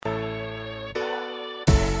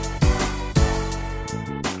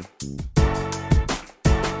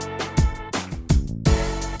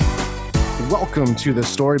Welcome to the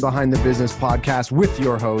Story Behind the Business podcast with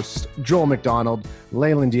your hosts, Joel McDonald,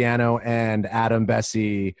 Leyland Diano, and Adam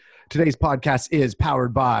Bessie. Today's podcast is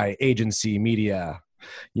powered by Agency Media.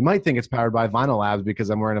 You might think it's powered by Vinyl Labs because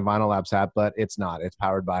I'm wearing a Vinyl Labs hat, but it's not. It's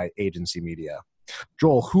powered by Agency Media.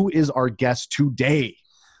 Joel, who is our guest today?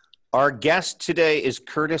 Our guest today is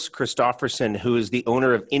Curtis Christopherson, who is the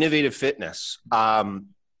owner of Innovative Fitness. And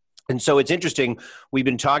so it's interesting. We've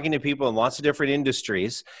been talking to people in lots of different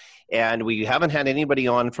industries, and we haven't had anybody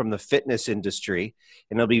on from the fitness industry.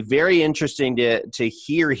 And it'll be very interesting to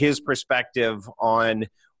hear his perspective on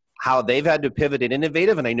how they've had to pivot at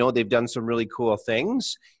Innovative. And I know they've done some really cool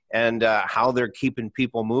things, and how they're keeping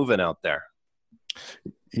people moving out there.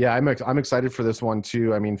 Yeah, I'm excited for this one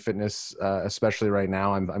too. I mean, fitness, especially right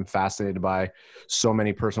now, I'm fascinated by so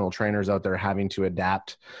many personal trainers out there having to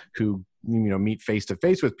adapt, who meet face to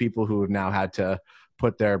face with people who have now had to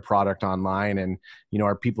put their product online, and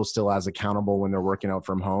are people still as accountable when they're working out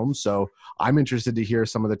from home? So I'm interested to hear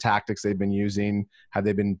some of the tactics they've been using. Have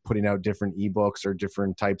they been putting out different ebooks or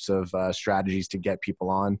different types of strategies to get people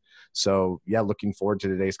on? So yeah, looking forward to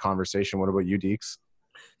today's conversation. What about you, Deeks?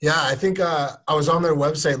 Yeah, I think I was on their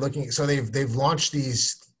website looking. So they've launched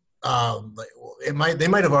these. They might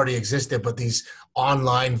have already existed, but these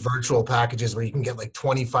online virtual packages where you can get like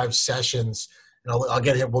 25 sessions. And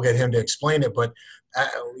we'll get him to explain it. But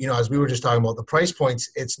as we were just talking about the price points,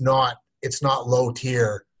 it's not low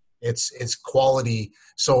tier. It's quality.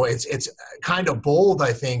 So it's kind of bold,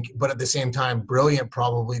 I think, but at the same time, brilliant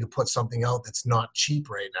probably to put something out that's not cheap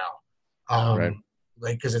right now. Right.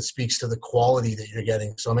 Because it speaks to the quality that you're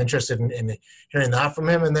getting. So I'm interested in hearing that from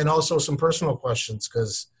him, and then also some personal questions,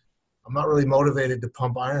 because I'm not really motivated to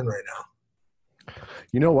pump iron right now.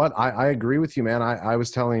 You know what? I agree with you, man. I was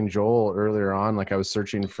telling Joel earlier on, like I was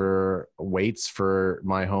searching for weights for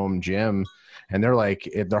my home gym, and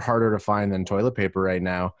they're harder to find than toilet paper right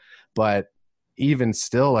now. But even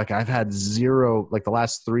still, like I've had zero, like the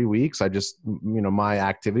last 3 weeks, I just, my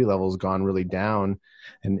activity level has gone really down,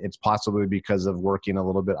 and it's possibly because of working a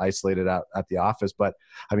little bit isolated at the office. But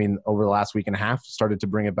I mean, over the last week and a half, started to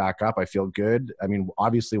bring it back up. I feel good. I mean,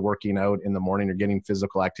 obviously working out in the morning or getting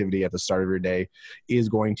physical activity at the start of your day is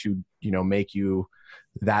going to, make you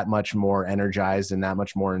that much more energized and that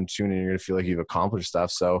much more in tune, and you're going to feel like you've accomplished stuff.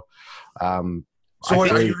 So, are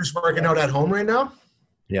you just working out at home right now?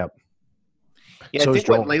 Yep. Yeah, I think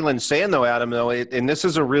what Leyland's saying though, Adam, and this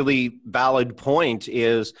is a really valid point,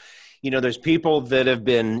 is, there's people that have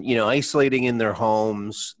been, isolating in their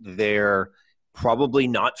homes. They're probably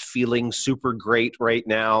not feeling super great right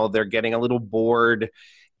now. They're getting a little bored,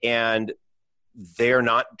 and they're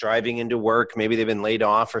not driving into work. Maybe they've been laid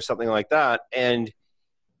off or something like that. And,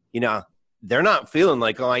 they're not feeling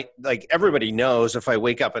like everybody knows if I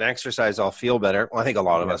wake up and exercise, I'll feel better. Well, I think a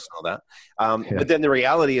lot of us know that. But then the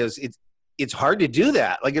reality is it's hard to do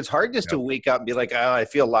that. Like, it's hard just to wake up and be like, oh, I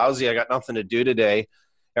feel lousy. I got nothing to do today.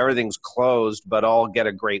 Everything's closed, but I'll get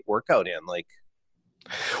a great workout in.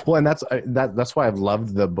 Well, and that's why I've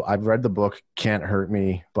read the book Can't Hurt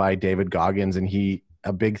Me by David Goggins. And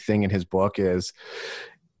a big thing in his book is,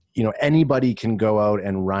 anybody can go out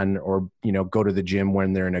and run or, go to the gym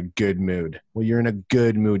when they're in a good mood. Well, you're in a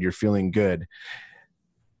good mood. You're feeling good.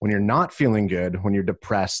 When you're not feeling good, when you're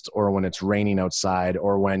depressed, or when it's raining outside,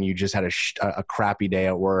 or when you just had a crappy day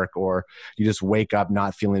at work, or you just wake up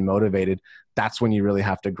not feeling motivated, that's when you really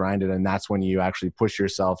have to grind it. And that's when you actually push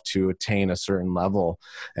yourself to attain a certain level.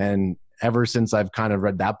 And ever since I've kind of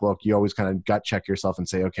read that book, you always kind of gut check yourself and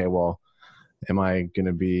say, okay, well, am I going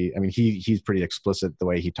to be, I mean, he's pretty explicit the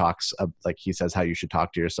way he talks, like he says how you should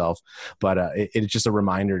talk to yourself, but it's just a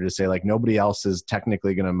reminder to say, like, nobody else is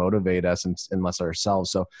technically going to motivate us unless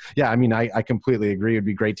ourselves. So yeah, I mean, I completely agree. It'd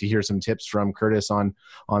be great to hear some tips from Curtis on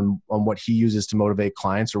what he uses to motivate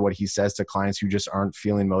clients, or what he says to clients who just aren't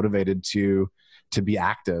feeling motivated to be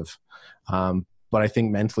active. But I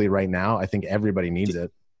think mentally right now, I think everybody needs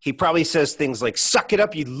it. He probably says things like, suck it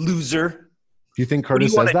up, you loser. Do you think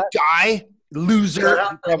Curtis says that? Die? Loser.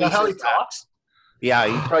 Is that how he talks? Yeah,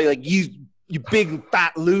 he's probably like, you big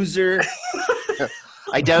fat loser.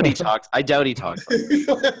 I doubt he talks. He's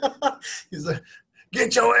like,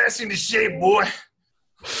 get your ass into shape, boy.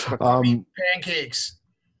 Pancakes.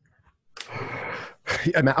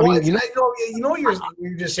 I mean, you're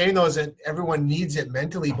just saying though, is that everyone needs it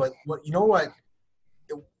mentally, but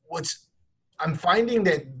I'm finding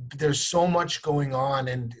that there's so much going on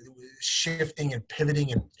and shifting and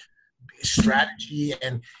pivoting and strategy,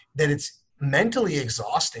 and that it's mentally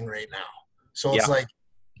exhausting right now. So it's like,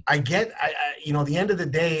 the end of the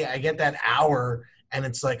day, I get that hour, and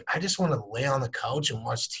it's like, I just want to lay on the couch and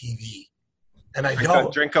watch TV. and I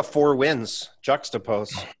don't. Drink a 4 wins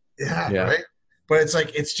juxtapose. Yeah, right. But it's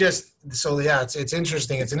like, it's just, so yeah, it's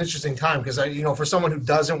interesting. It's an interesting time because for someone who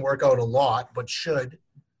doesn't work out a lot, but should,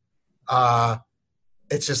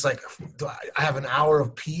 it's just like, do I have an hour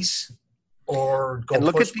of peace or go? And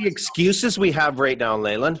look at the excuses we have right now,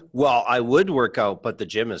 Leyland. Well, I would work out, but the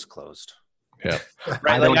gym is closed. Yeah.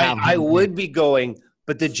 Right. I would be going,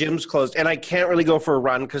 but the gym's closed and I can't really go for a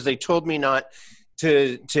run because they told me not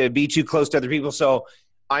to be too close to other people. So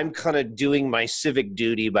I'm kind of doing my civic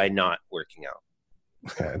duty by not working out.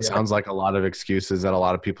 Yeah, it sounds like a lot of excuses that a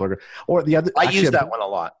lot of people are. Or the other, I use that one a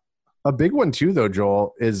lot. A big one too, though,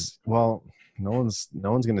 Joel, is no one's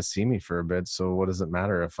going to see me for a bit. So what does it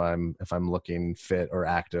matter if I'm looking fit or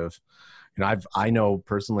active? I know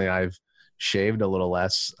personally I've shaved a little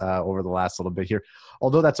less over the last little bit here.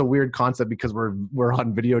 Although that's a weird concept because we're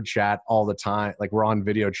on video chat all the time. Like we're on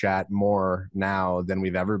video chat more now than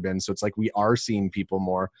we've ever been. So it's like we are seeing people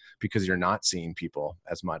more because you're not seeing people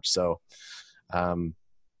as much. So. I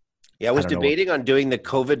was debating on doing the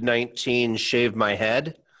COVID-19 shave my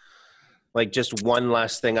head. Like just one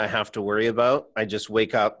less thing I have to worry about. I just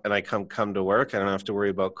wake up and I come to work. I don't have to worry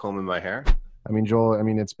about combing my hair. I mean, Joel,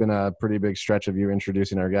 it's been a pretty big stretch of you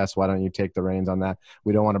introducing our guests. Why don't you take the reins on that?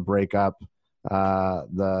 We don't want to break up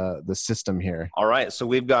the system here. All right. So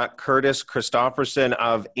we've got Curtis Christopherson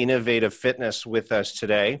of Innovative Fitness with us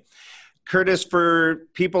today. Curtis, for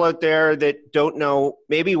people out there that don't know,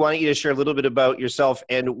 maybe why don't you just share a little bit about yourself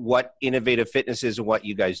and what Innovative Fitness is and what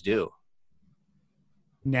you guys do?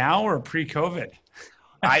 Now or pre-COVID?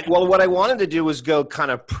 Well, what I wanted to do was go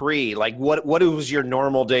kind of like what was your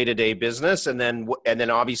normal day-to-day business? And then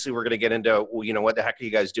obviously we're going to get into, what the heck are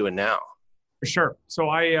you guys doing now? For sure. So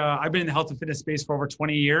I've been in the health and fitness space for over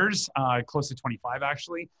 20 years, close to 25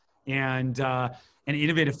 actually. And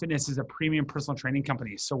Innovative Fitness is a premium personal training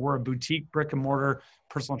company. So we're a boutique brick and mortar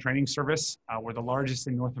personal training service. We're the largest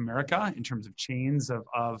in North America in terms of chains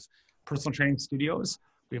of personal training studios.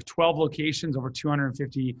 We have 12 locations, over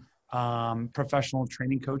 250 professional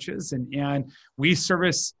training coaches. And we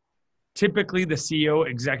service typically the CEO,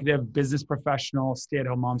 executive, business professional,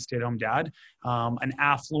 stay-at-home mom, stay-at-home dad, an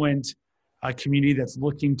affluent community that's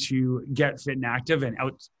looking to get fit and active and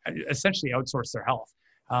essentially outsource their health.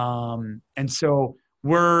 And so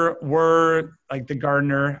we're like the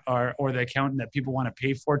gardener or the accountant that people want to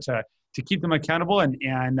pay for to keep them accountable and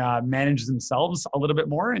manage themselves a little bit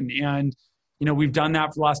more. And we've done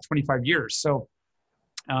that for the last 25 years. So,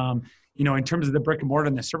 in terms of the brick and mortar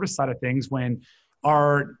and the service side of things, when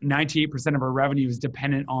our 98% of our revenue is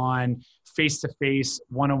dependent on face-to-face,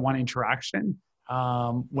 one-on-one interaction,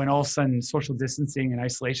 when all of a sudden social distancing and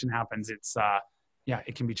isolation happens,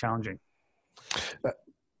 it can be challenging.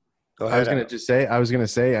 I was going to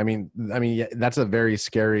say, yeah, that's a very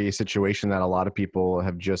scary situation that a lot of people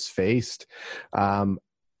have just faced.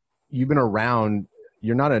 You've been around,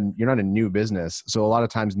 you're not a new business. So a lot of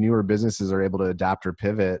times newer businesses are able to adapt or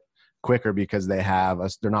pivot quicker because they're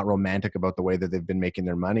not romantic about the way that they've been making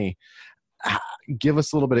their money. Give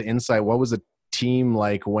us a little bit of insight. What was the team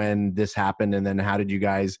like when this happened? And then how did you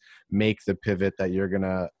guys make the pivot that you're going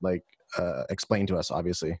to explain to us,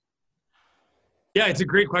 obviously? Yeah, it's a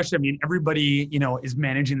great question. I mean, everybody, is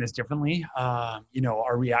managing this differently. Our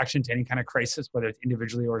reaction to any kind of crisis, whether it's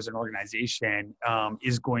individually or as an organization,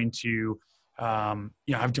 is going to,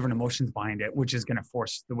 have different emotions behind it, which is going to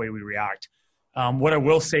force the way we react. What I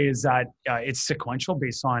will say is that it's sequential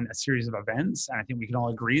based on a series of events. And I think we can all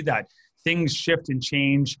agree that things shift and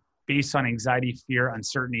change based on anxiety, fear,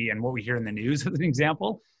 uncertainty, and what we hear in the news as an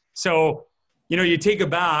example. So, you take it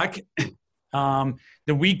back.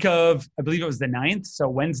 The week of, I believe it was the 9th. So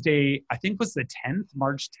Wednesday, I think was the 10th,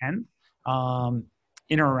 March 10th,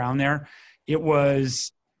 in or around there. It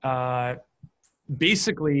was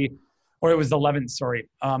basically, or it was the 11th, sorry.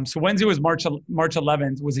 So Wednesday was March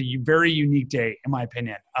 11th, was a very unique day, in my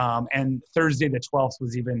opinion. And Thursday, the 12th,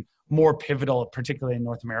 was even more pivotal, particularly in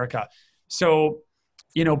North America. So,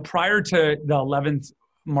 prior to the 11th,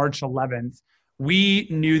 March 11th, we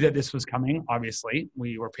knew that this was coming, obviously.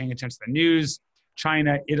 We were paying attention to the news,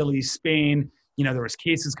 China, Italy, Spain. There was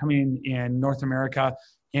cases coming in North America.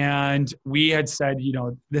 And we had said,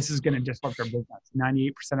 this is going to disrupt our business.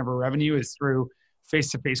 98% of our revenue is through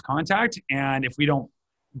face-to-face contact. And if we don't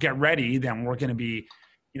get ready, then we're going to be,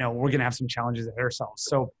 we're going to have some challenges at ourselves.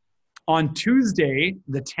 So on Tuesday,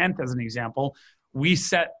 the 10th, as an example, we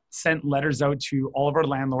sent letters out to all of our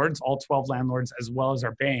landlords, all 12 landlords, as well as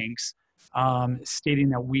our banks, stating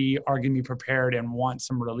that we are going to be prepared and want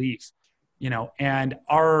some relief, and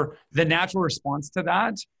the natural response to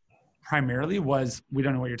that primarily was, we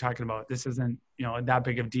don't know what you're talking about. This isn't, you know, that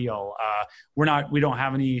big of deal. We don't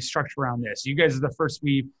have any structure around this. You guys are the first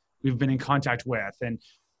we've been in contact with. And,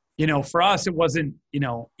 you know, for us, it wasn't, you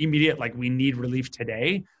know, immediate, like we need relief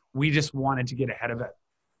today. We just wanted to get ahead of it.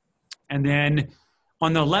 And then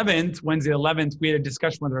on the 11th, Wednesday 11th, we had a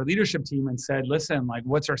discussion with our leadership team and said, listen, like,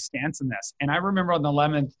 what's our stance in this? And I remember on the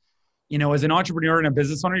 11th, you know, as an entrepreneur and a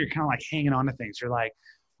business owner, you're kind of like hanging on to things. You're like,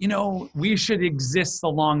 you know, we should exist the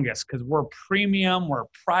longest because we're premium, we're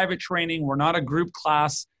private training, we're not a group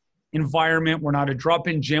class environment, we're not a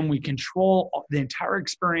drop-in gym. We control the entire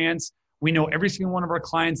experience. We know every single one of our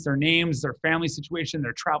clients, their names, their family situation,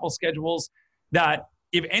 their travel schedules, that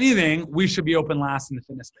if anything, we should be open last in the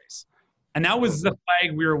fitness space. And that was the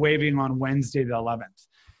flag we were waving on Wednesday the 11th.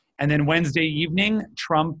 And then Wednesday evening,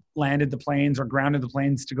 Trump landed the planes or grounded the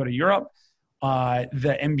planes to go to Europe.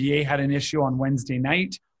 The NBA had an issue on Wednesday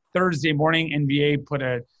night. Thursday morning, NBA put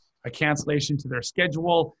a cancellation to their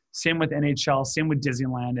schedule. Same with NHL, same with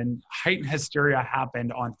Disneyland. And heightened hysteria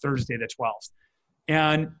happened on Thursday the 12th.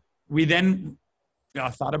 And we then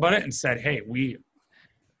thought about it and said, hey,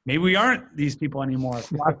 maybe we aren't these people anymore.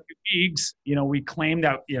 For the last 2 weeks, you know, we claimed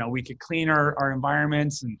that, you know, we could clean our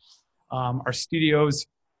environments and our studios.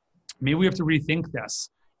 Maybe we have to rethink this.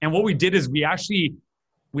 And what we did is we actually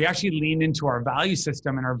leaned into our value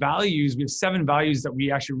system and our values. We have 7 values that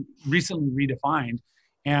we actually recently redefined.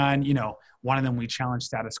 And, you know, one of them, we challenge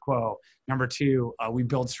status quo. Number 2, we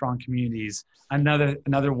build strong communities.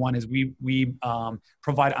 Another one is we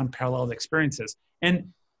provide unparalleled experiences.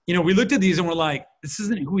 And, you know, we looked at these and we're like, this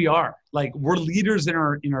isn't who we are. Like, we're leaders in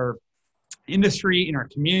our industry, in our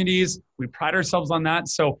communities. We pride ourselves on that.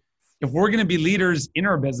 So if we're going to be leaders in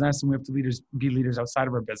our business, and we have to be leaders outside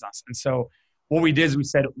of our business. And so what we did is we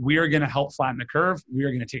said, we are going to help flatten the curve. We are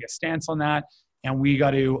going to take a stance on that. And we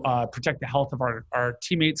got to protect the health of our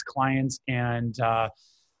teammates, clients, and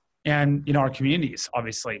you know, our communities,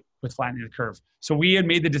 obviously, with flattening the curve. So we had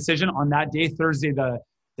made the decision on that day, Thursday the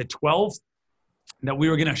 12th, that we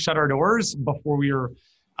were going to shut our doors before we were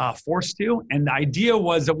forced to. And the idea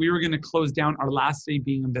was that we were going to close down our last day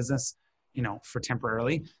being in business, you know, for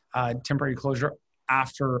temporary closure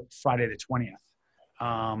after Friday the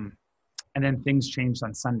 20th. And then things changed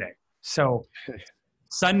on Sunday. So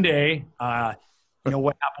Sunday, you know,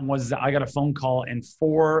 what happened was I got a phone call, and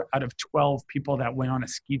 4 out of 12 people that went on a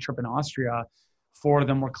ski trip in Austria, 4 of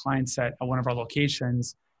them were clients at one of our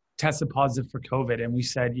locations, tested positive for COVID. And we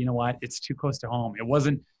said, you know what, it's too close to home. It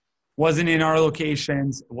wasn't in our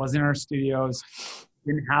locations. It wasn't in our studios.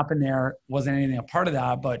 It didn't happen there. Wasn't anything a part of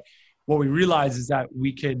that. But what we realized is that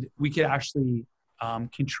we could actually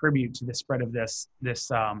contribute to the spread of this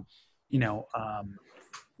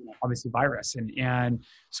obviously virus. And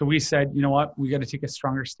so we said, you know what, we got to take a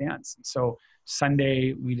stronger stance. So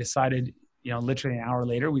Sunday we decided, you know, literally an hour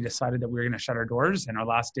later, we decided that we were going to shut our doors, and our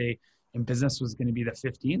last day in business was going to be the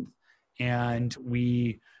 15th. And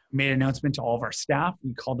we made an announcement to all of our staff.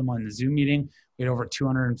 We called them on the Zoom meeting. We had over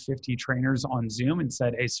 250 trainers on Zoom and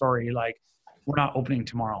said, hey, sorry, like, we're not opening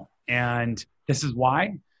tomorrow. And this is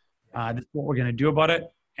why. This is what we're going to do about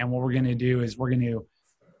it. And what we're going to do is we're going to,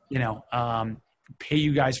 you know, pay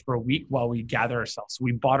you guys for a week while we gather ourselves. So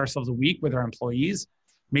we bought ourselves a week with our employees,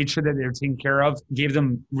 made sure that they were taken care of, gave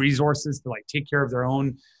them resources to like take care of their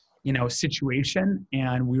own, you know, situation.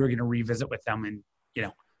 And we were going to revisit with them in, you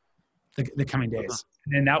know, the coming days.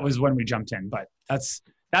 And that was when we jumped in. But that's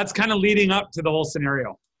kind of leading up to the whole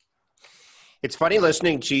scenario. It's funny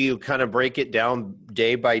listening to you kind of break it down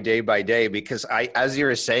day by day by day, because as you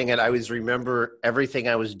were saying it, I always remember everything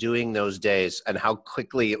I was doing those days and how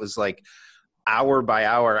quickly it was, like, hour by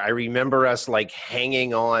hour. I remember us like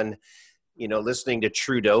hanging on, you know, listening to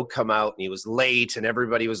Trudeau come out, and he was late, and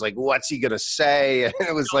everybody was like, what's he going to say? And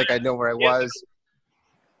it was like, I know where I was.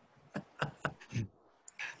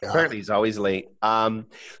 Apparently he's always late.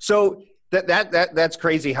 So that's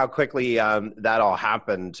crazy how quickly that all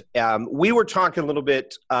happened. We were talking a little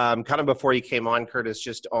bit kind of before you came on, Curtis,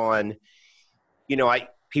 just on, you know,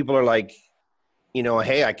 people are like, you know,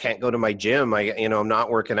 hey, I can't go to my gym. I'm not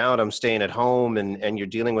working out. I'm staying at home, and you're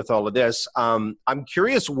dealing with all of this. I'm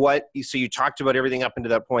curious so you talked about everything up until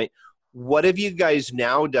that point. What have you guys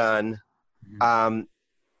now done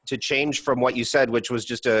to change from what you said, which was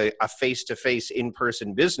just a face-to-face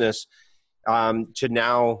in-person business, to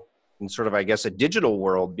now in sort of, I guess, a digital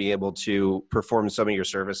world, be able to perform some of your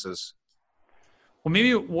services? Well,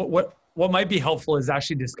 maybe what might be helpful is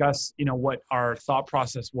actually discuss, you know, what our thought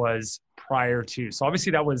process was prior to. So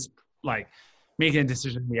obviously that was like making a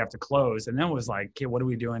decision we have to close. And then it was like, okay, what are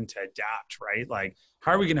we doing to adapt, right? Like,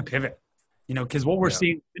 how are we going to pivot? You know, because what we're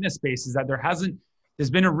seeing in the fitness space is that there hasn't there's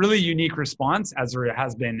been a really unique response, as there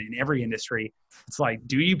has been in every industry. It's like,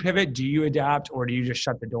 do you pivot? Do you adapt? Or do you just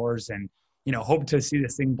shut the doors and, hope to see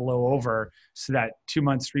this thing blow over so that 2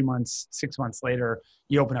 months, 3 months, 6 months later,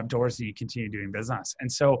 you open up doors and you continue doing business.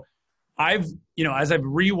 And so I've, as I've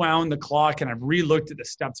rewound the clock and I've relooked at the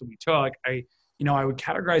steps that we took, I would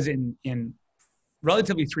categorize it in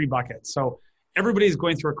relatively 3 buckets. So everybody's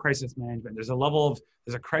going through a crisis management. There's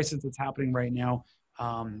a crisis that's happening right now,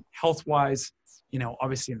 health-wise,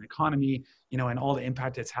 obviously in the economy, and all the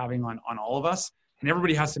impact it's having on all of us. And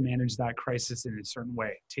everybody has to manage that crisis in a certain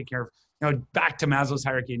way. Take care of, back to Maslow's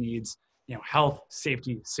hierarchy of needs, health,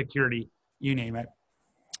 safety, security, you name it.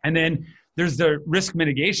 And then there's the risk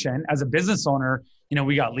mitigation. As a business owner,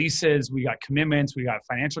 we got leases, we got commitments, we got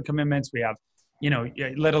financial commitments, we have,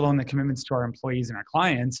 let alone the commitments to our employees and our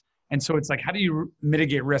clients. And so it's like, how do you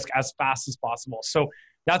mitigate risk as fast as possible? So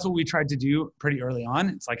that's what we tried to do pretty early on.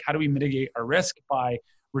 It's like, how do we mitigate our risk by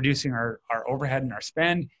reducing our overhead and our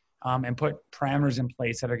spend, and put parameters in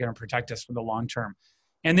place that are going to protect us for the long term.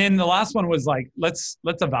 And then the last one was like, let's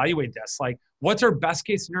evaluate this. Like, what's our best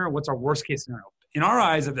case scenario? What's our worst case scenario? In our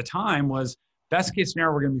eyes at the time was, best case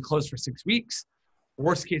scenario, we're going to be closed for 6 weeks.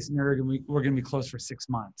 Worst case scenario, we're going to be closed for 6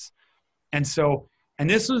 months. And so, and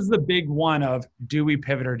this was the big one of, do we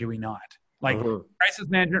pivot or do we not? Like crisis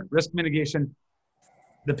management, risk mitigation,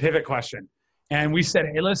 the pivot question. And we said,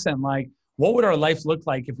 hey, listen, like, what would our life look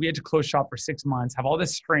like if we had to close shop for 6 months, have all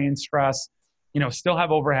this strain, stress, still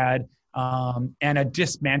have overhead, and a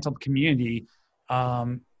dismantled community,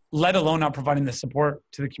 let alone not providing the support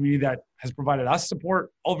to the community that has provided us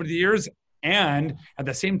support over the years. And at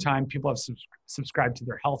the same time, people have subscribed to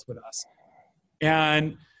their health with us.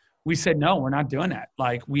 And we said, no, we're not doing that.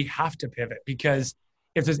 Like, we have to pivot, because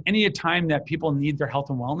if there's any time that people need their health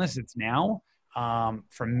and wellness, it's now,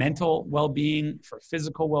 for mental well-being, for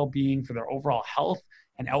physical well-being, for their overall health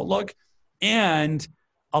and outlook. And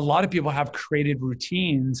a lot of people have created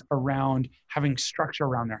routines around having structure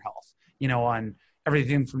around their health, on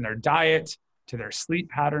everything from their diet to their sleep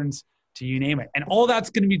patterns to you name it. And all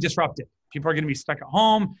that's going to be disrupted. People are going to be stuck at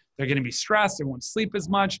home. They're going to be stressed. They won't sleep as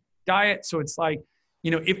much. Diet. So it's like,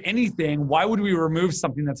 if anything, why would we remove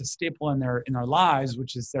something that's a staple in their lives,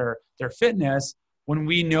 which is their fitness, when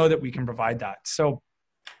we know that we can provide that? So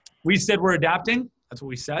we said we're adapting. That's what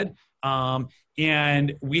we said.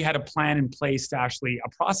 And we had a plan in place a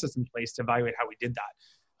process in place to evaluate how we did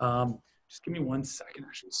that. Just give me 1 second,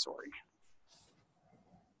 actually.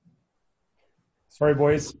 Sorry,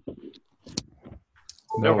 boys.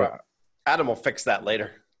 No, Adam will fix that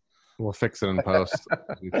later. We'll fix it in post.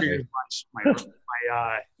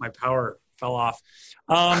 My power fell off.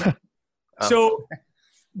 So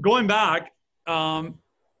going back,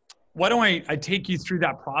 why don't I take you through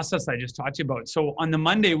that process I just talked to you about? So on the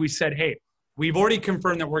Monday, we said, hey, we've already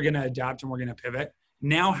confirmed that we're going to adapt and we're going to pivot.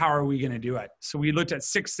 Now, how are we going to do it? So we looked at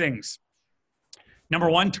 6 things. Number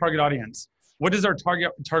 1, target audience. What does our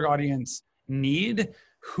target audience need?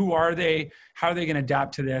 Who are they? How are they going to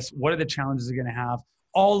adapt to this? What are the challenges they're going to have?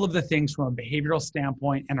 All of the things from a behavioral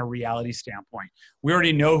standpoint and a reality standpoint. We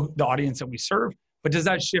already know the audience that we serve, but does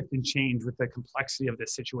that shift and change with the complexity of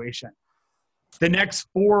this situation? The next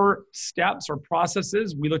 4 steps or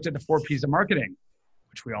processes, we looked at the 4 P's of marketing,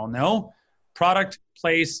 which we all know: product,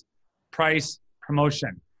 place, price,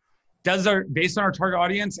 promotion. Based on our target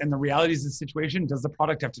audience and the realities of the situation, does the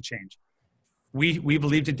product have to change? We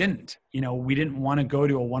believed it didn't. We didn't want to go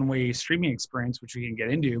to a one-way streaming experience, which we can get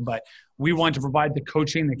into, but we want to provide the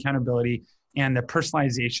coaching, the accountability, and the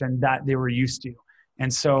personalization that they were used to.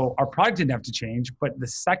 And so our product didn't have to change, but the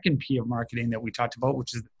second P of marketing that we talked about,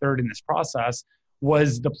 which is the third in this process,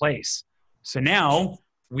 was the place. So now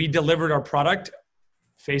we delivered our product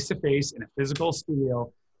face-to-face in a physical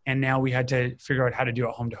studio, and now we had to figure out how to do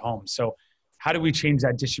it home-to-home. So how do we change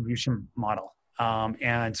that distribution model?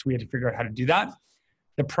 And so we had to figure out how to do that.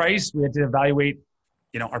 The price, we had to evaluate,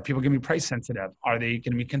 are people going to be price sensitive? Are they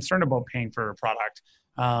going to be concerned about paying for a product?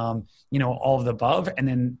 All of the above. And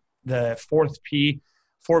then the fourth P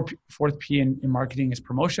in marketing is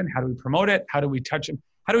promotion. How do we promote it? How do we touch them?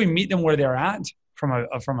 How do we meet them where they're at from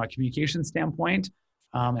a communication standpoint,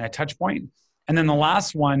 and a touch point? And then the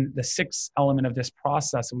last one, the 6th element of this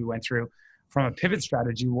process that we went through from a pivot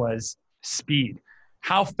strategy, was speed.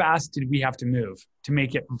 How fast did we have to move to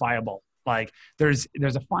make it viable? Like, there's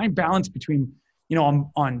a fine balance between,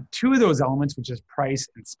 on 2 of those elements, which is price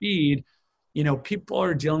and speed, people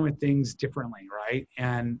are dealing with things differently, right?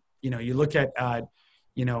 And, you look at,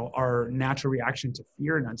 our natural reaction to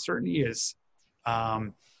fear and uncertainty is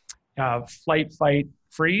flight, fight,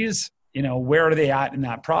 freeze. Where are they at in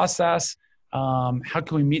that process? How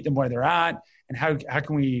can we meet them where they're at? And how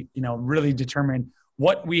can we, really determine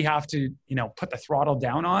what we have to, put the throttle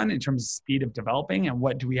down on in terms of speed of developing, and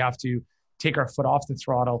what do we have to take our foot off the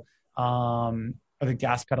throttle or the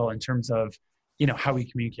gas pedal in terms of, how we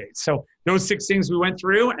communicate. So those 6 things we went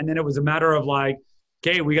through, and then it was a matter of like,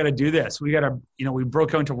 okay, we got to do this. We got to, we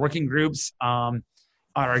broke out into working groups. On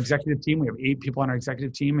our executive team, we have 8 people on our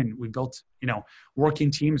executive team, and we built, working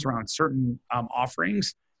teams around certain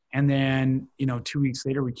offerings. And then, 2 weeks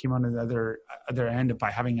later, we came on the other end by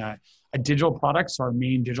having a digital product. So our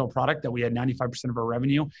main digital product that we had 95% of our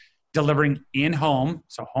revenue delivering in home,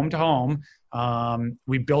 so home to home.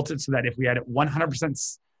 We built it so that if we had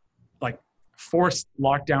 100% like forced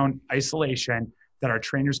lockdown isolation, that our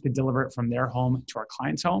trainers could deliver it from their home to our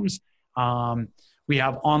clients' homes. We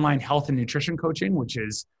have online health and nutrition coaching, which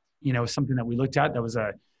is, something that we looked at that was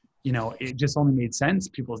it just only made sense.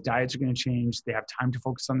 People's diets are going to change. They have time to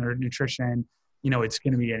focus on their nutrition. It's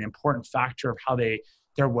going to be an important factor of how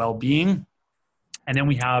their well-being. And then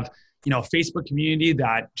we have, a Facebook community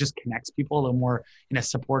that just connects people a little more in a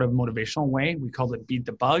supportive, motivational way. We called it Beat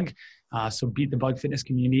the Bug. So Beat the Bug Fitness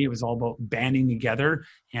Community. It was all about banding together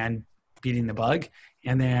and beating the bug.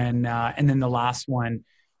 And then the last one,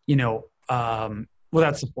 that's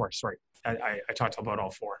the 4th. Sorry. I talked about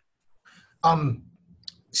all 4.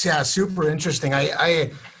 Yeah, super interesting.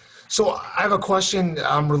 So I have a question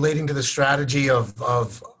relating to the strategy of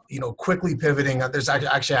quickly pivoting. I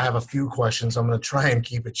have a few questions. I'm going to try and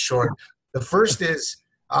keep it short. The first is,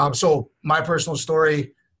 so my personal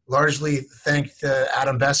story, largely thanks to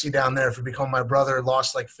Adam Bessie down there for becoming my brother.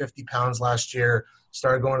 Lost like 50 pounds last year.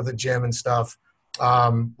 Started going to the gym and stuff.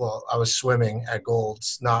 Well, I was swimming at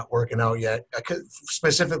Gold's, not working out yet.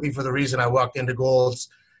 Specifically for the reason I walked into Gold's,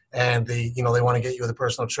 and they want to get you with a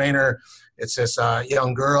personal trainer. It's this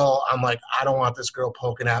young girl. I'm like, I don't want this girl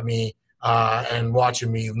poking at me and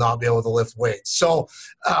watching me not be able to lift weights. So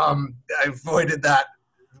I avoided that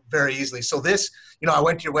very easily. So this, I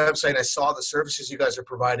went to your website and I saw the services you guys are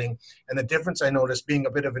providing. And the difference I noticed, being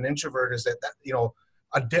a bit of an introvert, is that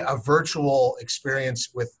a virtual experience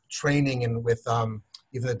with training and with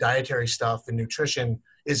even the dietary stuff and nutrition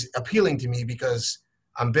is appealing to me, because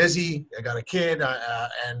I'm busy, I got a kid,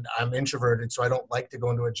 and I'm introverted, so I don't like to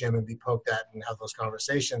go into a gym and be poked at and have those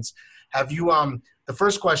conversations. Have you, the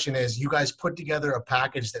first question is, you guys put together a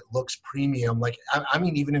package that looks premium? Like, I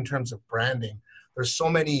mean, even in terms of branding, there's so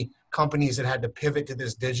many companies that had to pivot to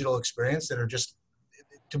this digital experience that are just,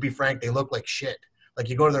 to be frank, they look like shit. Like,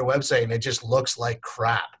 you go to their website and it just looks like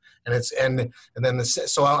crap.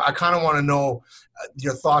 So I kind of want to know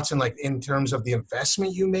your thoughts in terms of the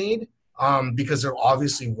investment you made. Because there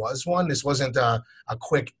obviously was one. This wasn't a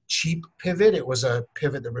quick, cheap pivot. It was a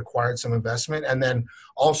pivot that required some investment. And then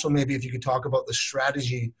also maybe if you could talk about the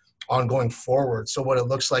strategy on going forward. So what it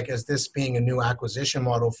looks like as this being a new acquisition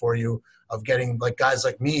model for you of getting like guys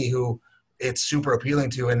like me who it's super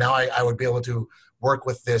appealing to. And now I would be able to work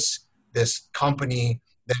with this company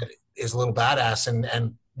that is a little badass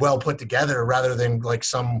and well put together, rather than like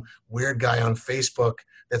some weird guy on Facebook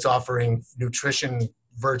that's offering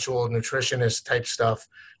virtual nutritionist type stuff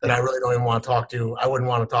that I really don't even want to talk to. I wouldn't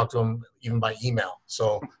want to talk to him even by email.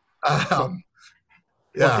 So, yeah.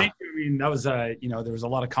 Well, thank you. I mean, that was there was a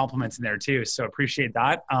lot of compliments in there too. So appreciate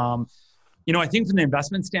that. I think from the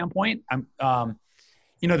investment standpoint,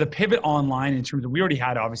 the pivot online in terms of, we already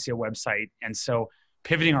had obviously a website. And so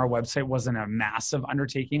pivoting our website wasn't a massive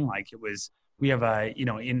undertaking. Like we have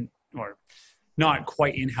or not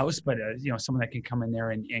quite in-house, but someone that can come in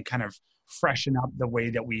there and kind of freshen up the way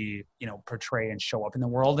that we, portray and show up in the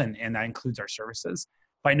world. And that includes our services.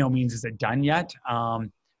 By no means is it done yet.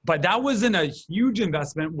 But that wasn't a huge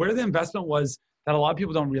investment. Where the investment was, that a lot of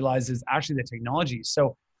people don't realize, is actually the technology.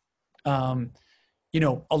 So, a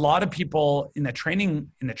lot of people in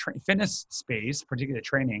the fitness space, particularly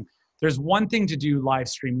training, there's one thing to do live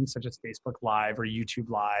streaming, such as Facebook Live or YouTube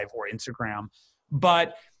Live or Instagram.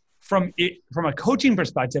 But from a coaching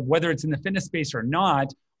perspective, whether it's in the fitness space or not,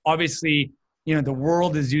 obviously, the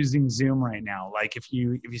world is using Zoom right now. Like if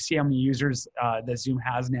you see how many users that Zoom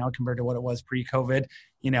has now compared to what it was pre-COVID,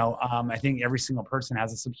 I think every single person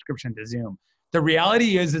has a subscription to Zoom. The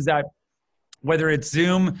reality is that whether it's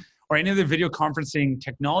Zoom or any other video conferencing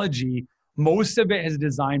technology, most of it is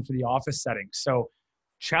designed for the office setting. So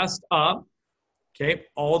chest up, okay,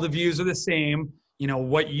 all the views are the same.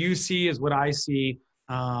 What you see is what I see.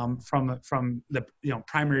 From the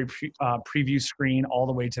primary preview screen all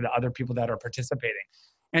the way to the other people that are participating.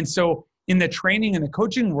 And so in the training and the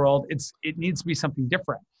coaching world, it needs to be something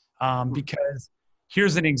different, because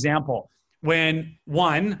here's an example. When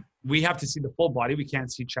we have to see the full body. We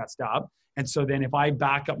can't see chest up. And so then if I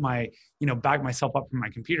back myself up from my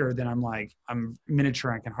computer, then I'm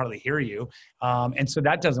miniature and I can hardly hear you. And so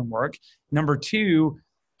that doesn't work. Number two,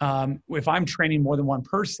 if I'm training more than one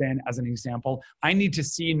person, as an example, I need to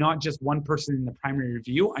see not just one person in the primary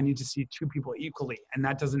view. I need to see two people equally. And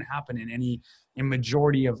that doesn't happen in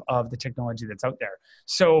majority of the technology that's out there.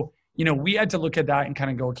 So, we had to look at that and kind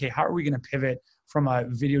of go, okay, how are we going to pivot from a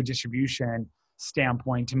video distribution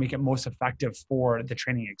standpoint to make it most effective for the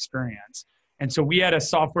training experience? And so we had a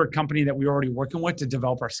software company that we were already working with to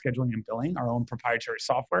develop our scheduling and billing, our own proprietary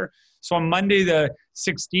software. So on Monday, the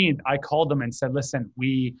 16th, I called them and said, listen,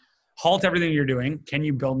 we halt everything you're doing. Can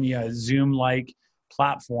you build me a Zoom-like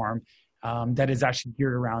platform that is actually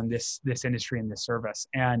geared around this industry and this service?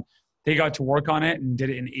 And they got to work on it and did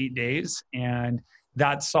it in 8 days. And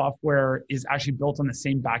that software is actually built on the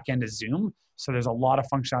same back end as Zoom. So there's a lot of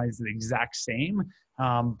functionalities the exact same,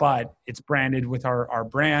 but it's branded with our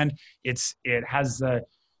brand. It has the,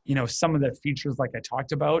 some of the features like I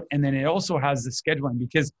talked about. And then it also has the scheduling,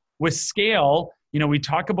 because with scale, we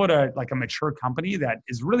talk about a mature company that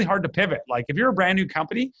is really hard to pivot. Like if you're a brand new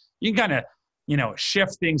company, you can kind of,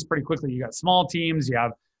 shift things pretty quickly. You got small teams, you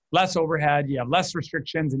have less overhead, you have less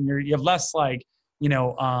restrictions, and you have less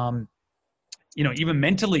even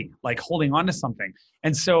mentally holding on to something.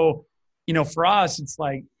 And so, for us, it's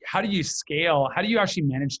like, how do you scale? How do you actually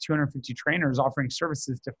manage 250 trainers offering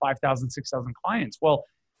services to 5,000, 6,000 clients? Well,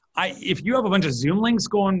 if you have a bunch of Zoom links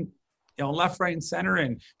going, left, right, and center,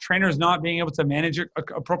 and trainers not being able to manage it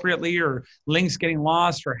appropriately, or links getting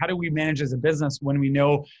lost, or how do we manage as a business when we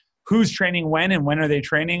know who's training when and when are they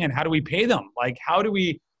training, and how do we pay them? How do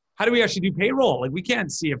we actually do payroll? We can't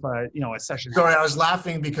see if a session. Sorry, I was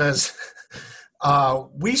laughing because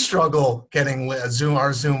we struggle getting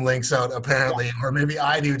our Zoom links out, apparently, or maybe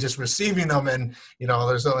I do, just receiving them, and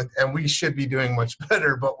and we should be doing much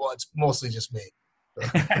better, but it's mostly just me.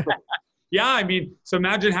 Yeah, so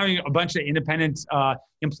imagine having a bunch of independent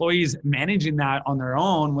employees managing that on their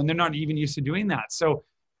own when they're not even used to doing that. So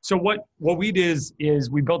what we did is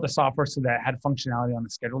we built the software so that it had functionality on the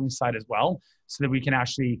scheduling side as well, so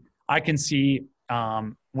that I can see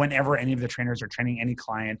whenever any of the trainers are training any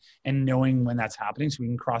client and knowing when that's happening, so we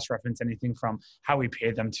can cross-reference anything from how we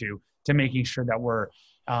pay them to making sure that we're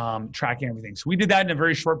tracking everything. So we did that in a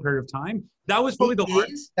very short period of time. That was probably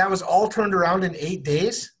that was all turned around in 8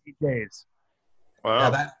 days? 8 days.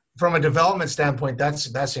 Wow. Yeah, from a development standpoint,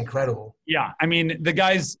 that's incredible. Yeah. The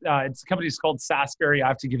guys, it's a company called Sasberry. I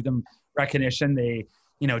have to give them recognition. They,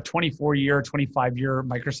 24-year, 25-year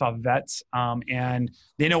Microsoft vets, and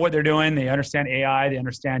they know what they're doing. They understand AI, they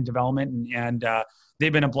understand development, and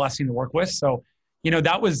they've been a blessing to work with. So,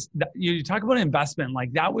 that was, you talk about investment,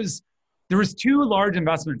 there was two large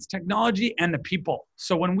investments, technology and the people.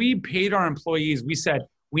 So when we paid our employees, we said,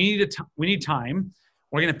 we need time.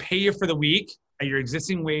 We're going to pay you for the week at your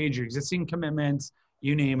existing wage, your existing commitments,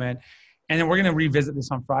 you name it. And then we're going to revisit this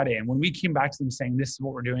on Friday. And when we came back to them saying, this is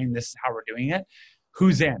what we're doing, this is how we're doing it,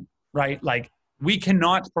 who's in, right? We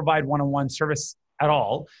cannot provide one-on-one service at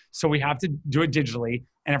all. So we have to do it digitally.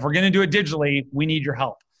 And if we're going to do it digitally, we need your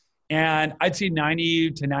help. And I'd say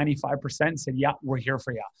 90 to 95% said, yeah, we're here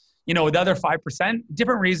for you. The other 5%,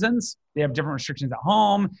 different reasons. They have different restrictions at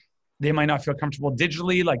home. They might not feel comfortable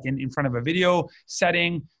digitally, in front of a video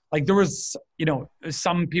setting. There was,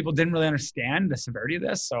 some people didn't really understand the severity of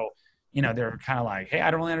this. So, they're kind of like, hey,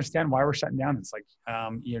 I don't really understand why we're shutting down. It's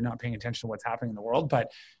you're not paying attention to what's happening in the world, but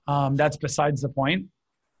that's besides the point.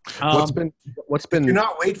 What's been? Did you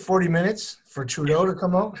not wait 40 minutes for Trudeau to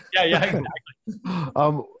come out? Yeah, exactly.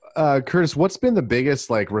 Curtis, what's been the biggest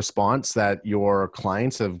response that your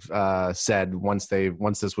clients have said once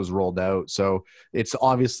this was rolled out? So it's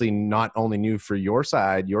obviously not only new for your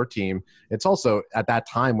side, your team. It's also at that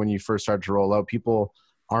time when you first started to roll out, people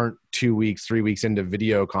aren't 2 weeks, 3 weeks into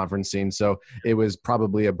video conferencing. So it was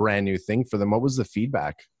probably a brand new thing for them. What was the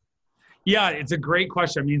feedback? Yeah, it's a great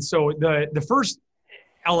question. So the first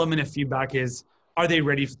element of feedback is, are they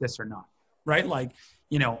ready for this or not? Right?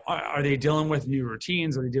 Are they dealing with new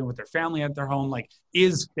routines? Are they dealing with their family at their home?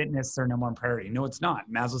 Is fitness their number one priority? No, it's not.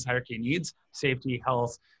 Maslow's hierarchy of needs, safety,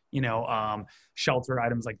 health, shelter,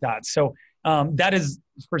 items like that. So that is,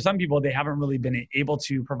 for some people, they haven't really been able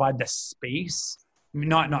to provide the space,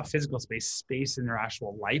 not physical space in their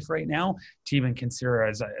actual life right now to even consider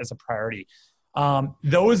as a priority.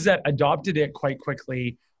 Those that adopted it quite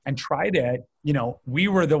quickly and tried it, we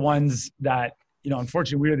were the ones that,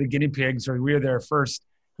 unfortunately, we were the guinea pigs, or we were their first,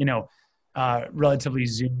 relatively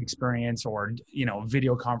Zoom experience or,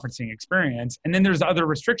 video conferencing experience. And then there's other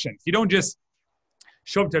restrictions. You don't just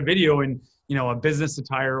show up to a video and, a business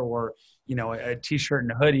attire or, a t-shirt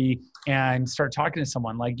and a hoodie and start talking to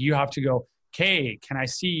someone. Like, you have to go, okay, can I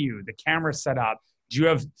see you? The camera's set up. Do you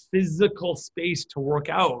have physical space to work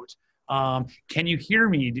out? Can you hear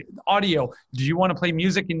me? Audio. Do you want to play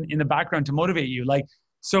music in the background to motivate you? Like,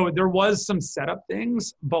 so there was some setup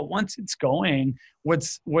things, but once it's going, what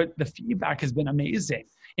the feedback has been amazing.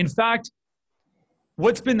 In fact,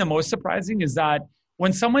 what's been the most surprising is that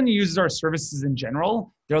when someone uses our services in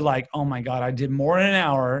general, they're like, oh my God, I did more in an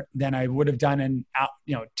hour than I would have done in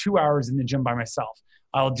 2 hours in the gym by myself.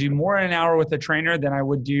 I'll do more in an hour with a trainer than I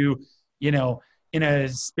would do, in a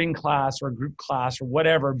spin class or a group class or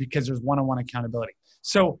whatever, because there's one-on-one accountability.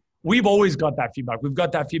 So we've always got that feedback. We've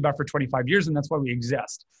got that feedback for 25 years, and that's why we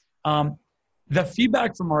exist. The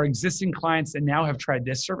feedback from our existing clients that now have tried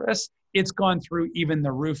this service, it's gone through even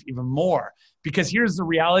the roof even more. Because here's the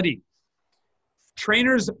reality.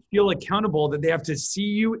 Trainers feel accountable that they have to see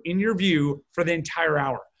you in your view for the entire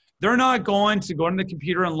hour. They're not going to go into the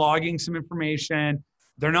computer and logging some information.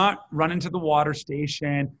 They're not running to the water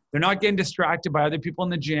station. They're not getting distracted by other people in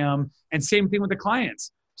the gym. And same thing with the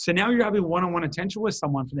clients. So now you're having one-on-one attention with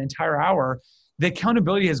someone for the entire hour. The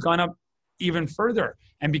accountability has gone up even further.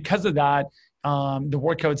 And because of that, the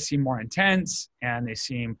workouts seem more intense and they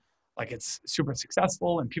seem like it's super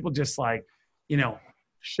successful. And people just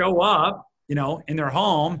show up, in their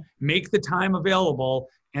home, make the time available,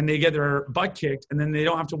 and they get their butt kicked, and then they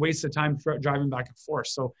don't have to waste the time driving back and forth.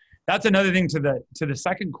 So that's another thing to the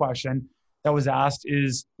second question that was asked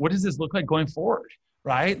is, what does this look like going forward,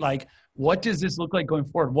 right? Like, what does this look like going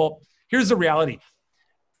forward? Well, here's the reality.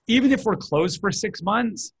 Even if we're closed for 6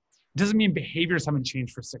 months, doesn't mean behaviors haven't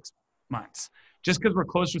changed for 6 months. Just because we're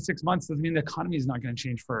closed for 6 months doesn't mean the economy is not going to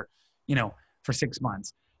change for 6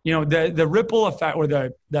 months. The ripple effect or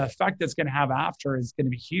the effect that's going to have after is going to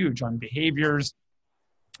be huge on behaviors,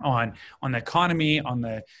 on the economy, on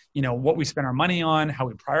the, what we spend our money on, how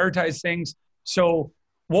we prioritize things. So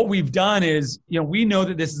what we've done is, we know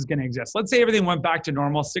that this is going to exist. Let's say everything went back to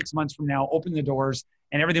normal 6 months from now, open the doors,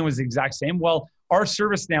 and everything was the exact same. Well, our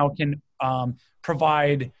service now can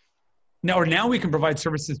now we can provide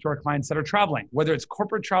services to our clients that are traveling, whether it's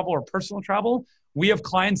corporate travel or personal travel. We have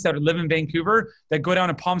clients that live in Vancouver that go down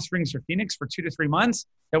to Palm Springs or Phoenix for 2 to 3 months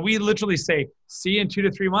that we literally say, see you in 2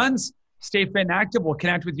 to 3 months, stay fit and active. We'll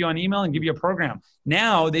connect with you on email and give you a program.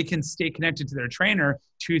 Now they can stay connected to their trainer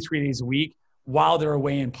 2-3 days a week while they're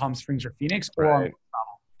away in Palm Springs or Phoenix or on travel.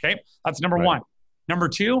 Okay. That's number one. Number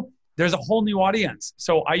two, there's a whole new audience.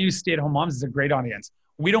 So I use stay-at-home moms as a great audience.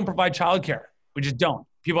 We don't provide childcare. We just don't.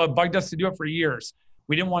 People have bugged us to do it for years.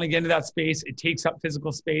 We didn't want to get into that space. It takes up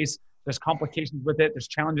physical space. There's complications with it. There's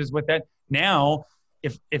challenges with it. Now,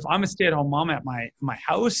 if I'm a stay-at-home mom at my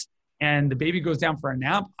house and the baby goes down for a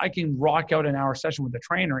nap, I can rock out an hour session with the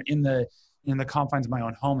trainer in the confines of my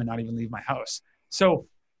own home and not even leave my house. So,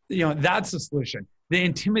 that's the solution. The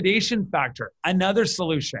intimidation factor, another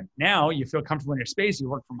solution. Now you feel comfortable in your space. You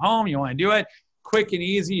work from home. You want to do it quick and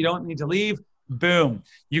easy. You don't need to leave. Boom.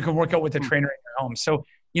 You can work out with the trainer in your home. So,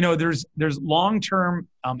 there's long-term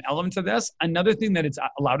elements of this. Another thing that it's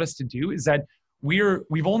allowed us to do is that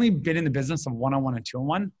we've only been in the business of one-on-one and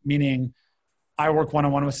two-on-one, meaning I work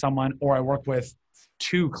one-on-one with someone or I work with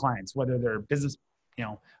 2 clients, whether they're business,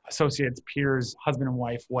 associates, peers, husband and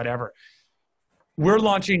wife, whatever. We're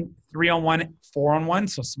launching 3-on-1, 4-on-1,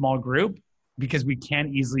 so small group, because we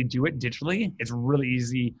can easily do it digitally. It's really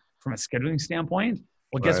easy from a scheduling standpoint.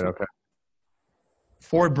 Well, guess what? Okay.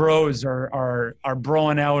 4 bros are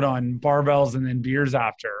broing out on barbells and then beers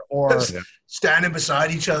after, or standing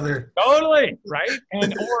beside each other. Totally, right?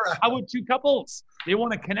 And or how about 2 couples? They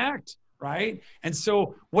want to connect, right? And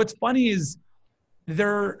so what's funny is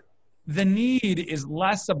the need is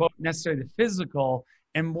less about necessarily the physical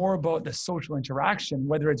and more about the social interaction,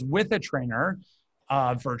 whether it's with a trainer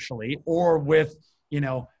virtually or with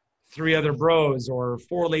 3 other bros or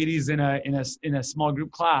 4 ladies in a small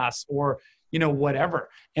group class or whatever.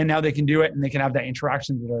 And now they can do it and they can have that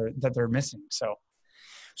interaction that they're missing. So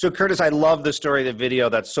Curtis, I love the story of the video.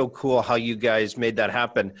 That's so cool how you guys made that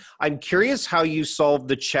happen. I'm curious how you solved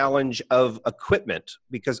the challenge of equipment,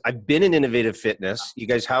 because I've been in Innovative Fitness. You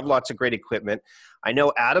guys have lots of great equipment. I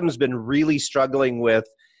know Adam's been really struggling with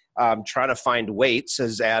trying to find weights,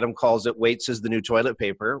 as Adam calls it. Weights is the new toilet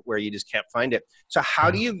paper, where you just can't find it. So how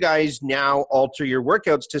do you guys now alter your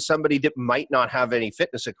workouts to somebody that might not have any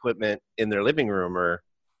fitness equipment in their living room? Or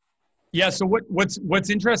yeah, so what's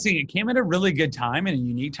interesting, it came at a really good time and a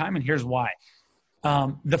unique time, and here's why.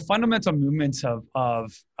 The fundamental movements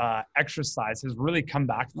of exercise has really come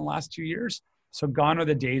back in the last 2 years. So gone are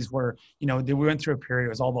the days where, we went through a period, it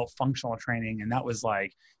was all about functional training. And that was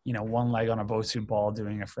like, one leg on a Bosu ball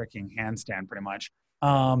doing a freaking handstand pretty much.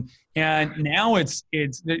 And now it's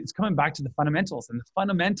coming back to the fundamentals, and the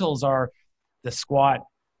fundamentals are the squat,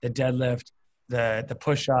 the deadlift, the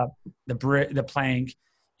push-up, the plank.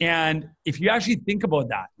 And if you actually think about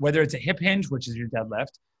that, whether it's a hip hinge, which is your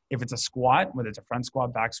deadlift, if it's a squat, whether it's a front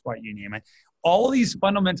squat, back squat, you name it, all these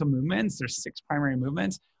fundamental movements, there's 6 primary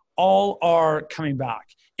movements, all are coming back.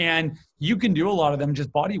 And you can do a lot of them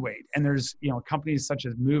just body weight. And there's, companies such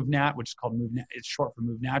as MoveNat, which is called MoveNat, it's short for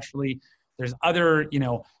Move Naturally. There's other,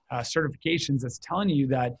 certifications that's telling you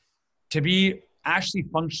that to be actually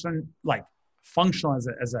functional as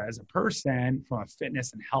a person from a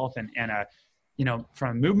fitness and health and a, from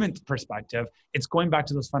a movement perspective, it's going back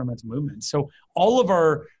to those fundamental movements. So all of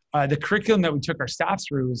our, the curriculum that we took our staff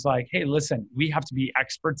through is like, hey, listen, we have to be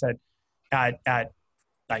experts at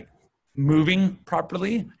like moving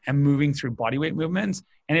properly and moving through body weight movements.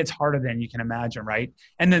 And it's harder than you can imagine, right?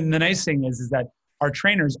 And then the nice thing is that our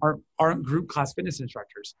trainers aren't group class fitness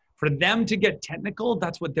instructors. For them to get technical,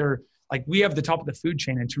 that's what they're like. We have the top of the food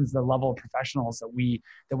chain in terms of the level of professionals that we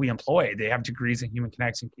employ. They have degrees in human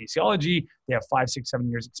kinetics and kinesiology. They have 5, 6, 7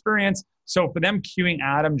 years experience. So for them cueing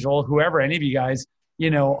Adam, Joel, whoever, any of you guys,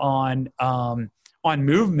 on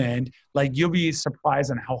movement, like you'll be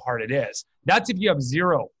surprised on how hard it is. That's if you have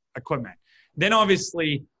zero equipment. Then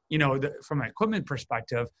obviously, from an equipment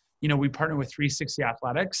perspective, we partner with 360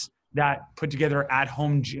 Athletics that put together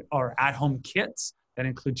at-home kits that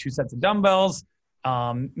include 2 sets of dumbbells,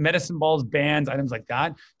 medicine balls, bands, items like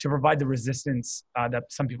that to provide the resistance that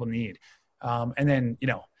some people need. And then,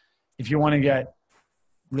 if you want to get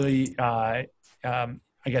really,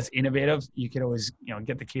 innovative, you could always,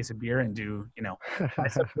 get the case of beer and do,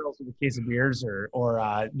 bicep curls with a case of beers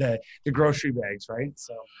or the grocery bags, right?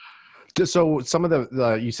 So some of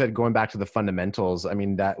the you said going back to the fundamentals. I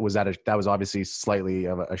mean, that was obviously slightly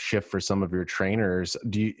of a shift for some of your trainers.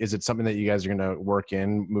 Is it something that you guys are going to work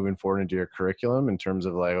in moving forward into your curriculum in terms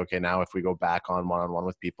of like, okay, now if we go back on one-on-one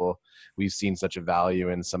with people, we've seen such a value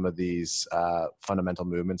in some of these fundamental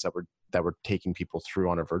movements that we're taking people through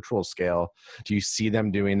on a virtual scale. Do you see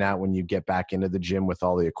them doing that when you get back into the gym with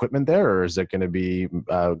all the equipment there, or is it going to be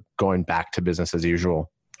going back to business as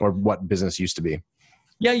usual, or what business used to be?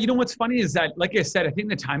 Yeah, what's funny is that, like I said, I think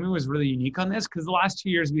the timing was really unique on this because the last 2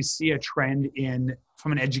 years we see a trend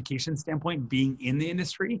from an education standpoint, being in the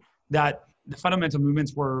industry, that the fundamental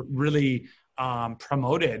movements were really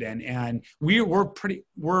promoted, and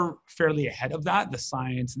we're fairly ahead of that, the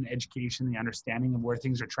science and the education, the understanding of where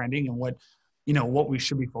things are trending and what we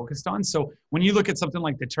should be focused on. So when you look at something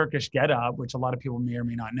like the Turkish get up, which a lot of people may or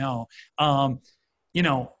may not know,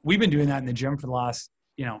 we've been doing that in the gym for the last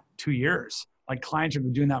 2 years. Like clients are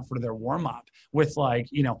doing that for their warm up with like,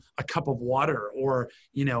 a cup of water or,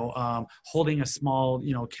 holding a small,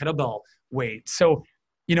 kettlebell weight. So,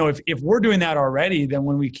 if we're doing that already, then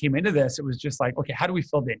when we came into this, it was just like, okay, how do we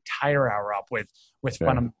fill the entire hour up with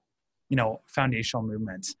foundational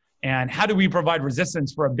movements? And how do we provide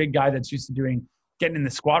resistance for a big guy that's used to getting in the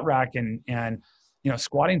squat rack and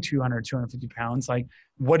squatting 200, 250 pounds? Like,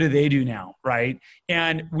 what do they do now? Right.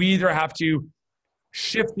 And we either have to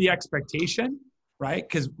shift the expectation, right?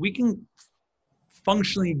 Because we can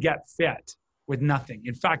functionally get fit with nothing.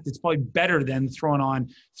 In fact, it's probably better than throwing on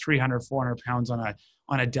 300, 400 pounds on a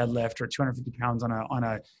deadlift or 250 pounds on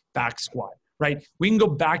a back squat, right? We can go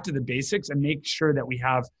back to the basics and make sure that we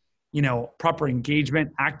have, proper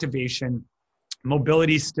engagement, activation,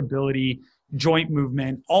 mobility, stability, joint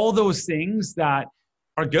movement, all those things that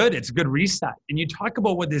are good. It's a good reset. And you talk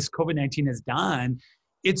about what this COVID-19 has done.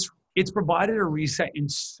 It's provided a reset in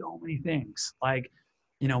so many things, like,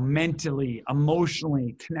 mentally,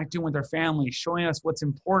 emotionally, connecting with our family, showing us what's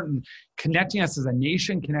important, connecting us as a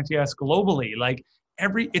nation, connecting us globally. Like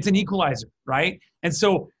it's an equalizer, right? And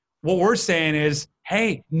so what we're saying is,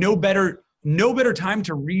 hey, no better time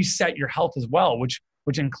to reset your health as well, which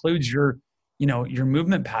includes your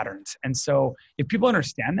movement patterns. And so if people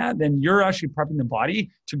understand that, then you're actually prepping the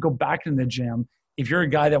body to go back in the gym. If you're a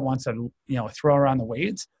guy that wants to, throw around the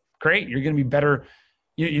weights, great. You're going to be better.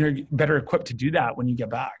 You're better equipped to do that when you get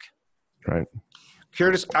back. Right.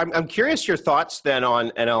 Curtis, I'm curious your thoughts then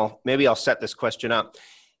on, and I'll set this question up.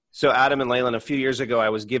 So Adam and Leyland, a few years ago, I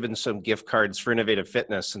was given some gift cards for Innovative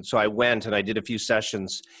Fitness. And so I went and I did a few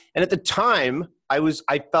sessions. And at the time I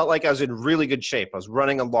felt like I was in really good shape. I was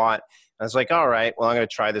running a lot. I was like, all right, well, I'm going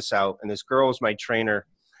to try this out. And this girl was my trainer.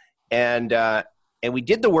 And we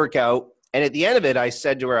did the workout. And at the end of it, I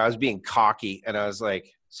said to her, I was being cocky. And I was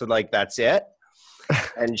like, so like, that's it?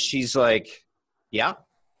 And she's like, yeah.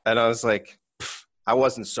 And I was like, I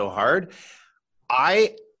wasn't so hard.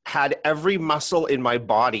 I had every muscle in my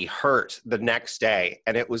body hurt the next day.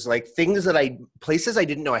 And it was like places I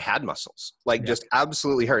didn't know I had muscles, like just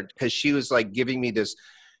absolutely hurt, because she was like giving me this,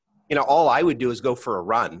 all I would do is go for a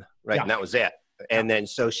run. Right. Yeah. And that was it. And then,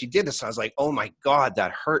 so she did this. I was like, oh my God,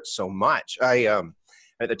 that hurts so much. At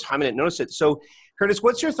the time I didn't notice it. So Curtis,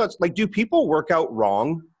 what's your thoughts? Like, do people work out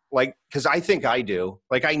wrong? Like, cause I think I do.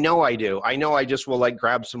 Like, I know I do. I know I just will like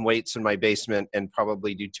grab some weights in my basement and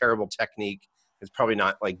probably do terrible technique. It's probably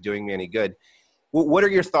not like doing me any good. What are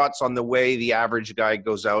your thoughts on the way the average guy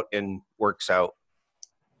goes out and works out?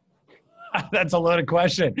 That's a loaded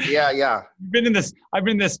question. Yeah. I've been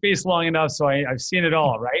in this space long enough, so I've seen it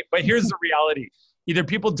all, right? But here's the reality. Either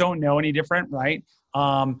people don't know any different, right?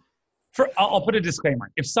 I'll put a disclaimer.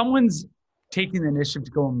 If someone's taking the initiative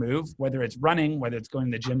to go and move, whether it's running, whether it's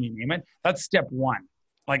going to the gym, you name it, that's step one.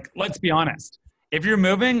 Like, let's be honest. If you're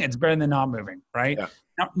moving, it's better than not moving, right? Yeah.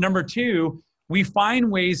 Now, number two, we find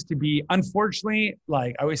ways to be, unfortunately,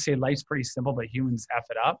 like I always say, life's pretty simple, but humans F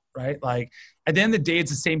it up, right? Like at the end of the day, it's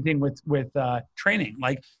the same thing with training.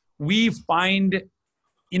 Like we find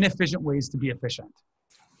inefficient ways to be efficient.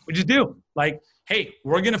 We just do. Like, hey,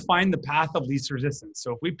 we're going to find the path of least resistance.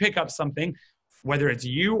 So if we pick up something, whether it's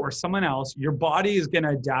you or someone else, your body is going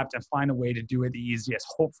to adapt and find a way to do it the easiest,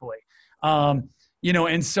 hopefully. And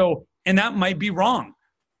that might be wrong.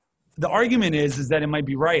 The argument is that it might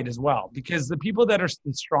be right as well, because the people that are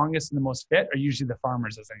the strongest and the most fit are usually the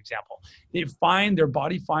farmers, as an example. Their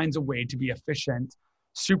body finds a way to be efficient,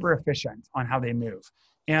 super efficient on how they move.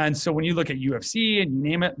 And so when you look at UFC and you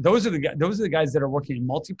name it, those are the guys that are working in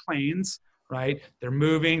multi-planes, right? They're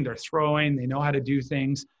moving, they're throwing, they know how to do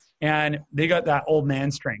things, and they got that old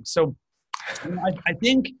man strength. So I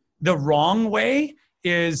think the wrong way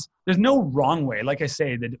is, there's no wrong way. Like I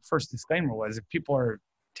say, the first disclaimer was, if people are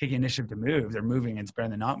taking initiative to move, they're moving, and it's better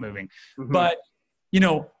than not moving. Mm-hmm. But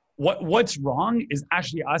what's wrong is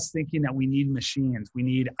actually us thinking that we need machines. We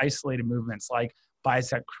need isolated movements like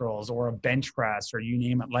bicep curls or a bench press, or you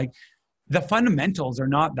name it. Like the fundamentals are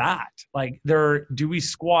not that. Like do we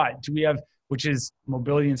squat? Do we have, which is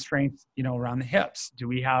mobility and strength, around the hips?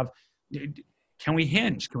 Can we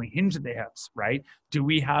hinge? Can we hinge at the hips, right? Can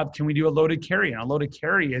we do a loaded carry? And a loaded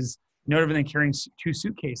carry is no different than carrying 2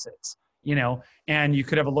 suitcases. And you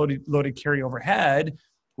could have a loaded carry overhead,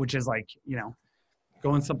 which is like,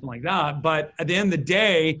 going something like that. But at the end of the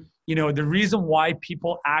day, the reason why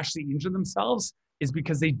people actually injure themselves is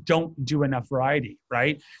because they don't do enough variety,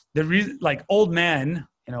 right? The reason, like old men,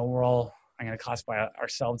 I'm going to classify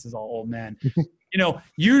ourselves as all old men.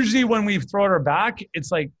 Usually when we throw it our back,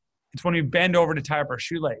 it's when we bend over to tie up our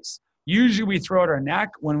shoelace. Usually we throw it our neck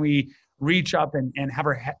when we reach up and have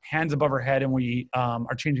our hands above our head and we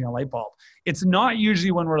are changing a light bulb. It's not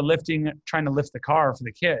usually when we're trying to lift the car for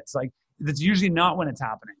the kids. Like that's usually not when it's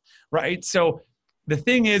happening, right? So the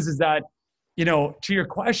thing is that, to your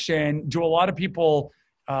question, do a lot of people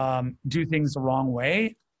do things the wrong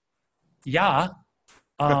way? Yeah.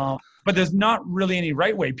 But there's not really any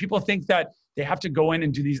right way. People think that they have to go in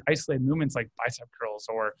and do these isolated movements like bicep curls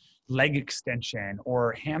or leg extension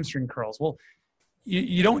or hamstring curls. Well,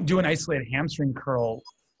 you don't do an isolated hamstring curl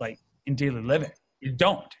like in daily living. You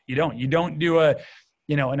don't do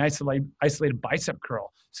an isolated bicep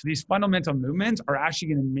curl. So these fundamental movements are actually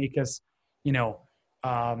going to make us,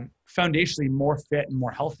 foundationally more fit and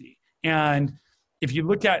more healthy. And if you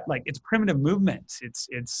look at like it's primitive movements,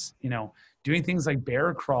 it's doing things like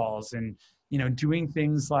bear crawls and doing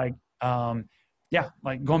things like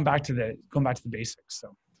like going back to the basics.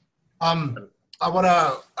 So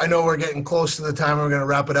I know we're getting close to the time we're going to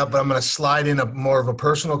wrap it up, but I'm going to slide in more of a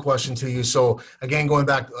personal question to you. So again, going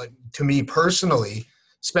back to me personally,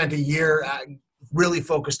 spent a year really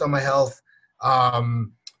focused on my health.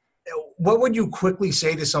 What would you quickly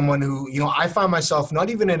say to someone who, I find myself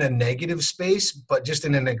not even in a negative space, but just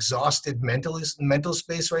in an exhausted mental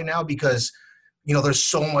space right now, because, there's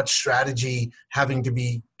so much strategy having to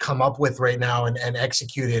be come up with right now and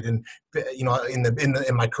executed. And,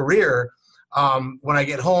 in my career, when I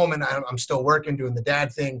get home and I'm still working, doing the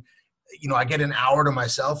dad thing, I get an hour to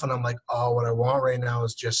myself and I'm like, oh, what I want right now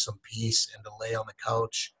is just some peace and to lay on the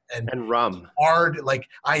couch and rum. Hard. Like,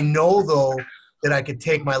 I know though that I could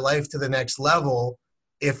take my life to the next level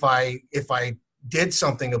if I did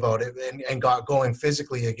something about it and got going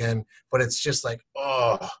physically again. But it's just like,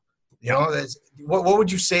 what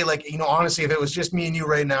would you say? Like, honestly, if it was just me and you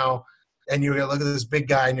right now, and you're going to look at this big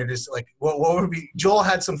guy and you're just like, what would be, Joel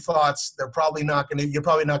had some thoughts. You're probably not going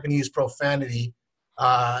to use profanity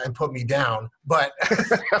and put me down, but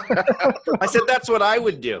I said, that's what I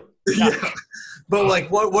would do. Yeah. But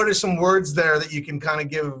like, what are some words there that you can kind of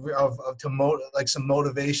give like some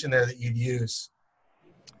motivation there that you'd use?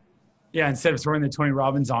 Yeah, instead of throwing the Tony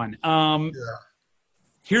Robbins on.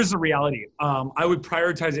 Here's the reality. I would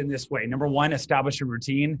prioritize it in this way. Number one, establish a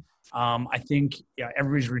routine. I think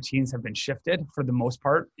everybody's routines have been shifted for the most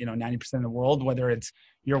part, 90% of the world, whether it's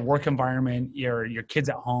your work environment, your kids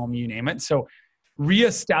at home, you name it. So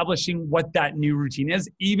reestablishing what that new routine is,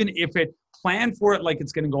 even if it plan for it like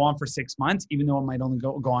it's going to go on for 6 months, even though it might only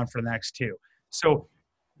go on for the next 2. So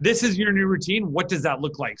this is your new routine. What does that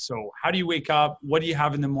look like? So how do you wake up? What do you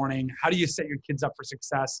have in the morning? How do you set your kids up for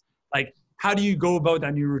success? Like, how do you go about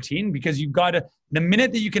that new routine? Because you've got to, the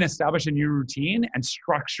minute that you can establish a new routine and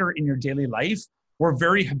structure in your daily life, we're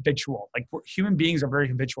very habitual. Like, human beings are very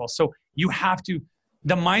habitual. So you have to,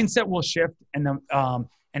 the mindset will shift, and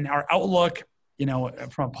our outlook,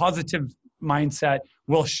 from a positive mindset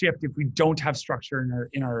will shift if we don't have structure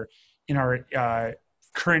in our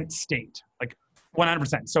current state, like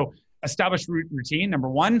 100%. So establish routine, number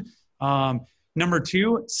one. Number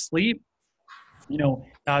two, sleep.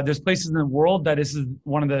 There's places in the world that this is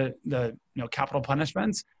one of the capital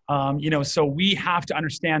punishments. So we have to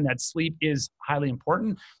understand that sleep is highly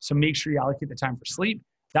important. So make sure you allocate the time for sleep.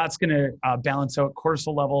 That's going to balance out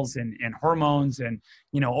cortisol levels and hormones and,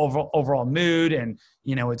 overall mood. And,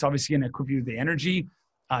 it's obviously going to equip you with the energy.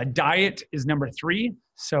 Diet is number 3.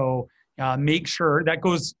 So make sure that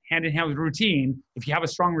goes hand in hand with routine. If you have a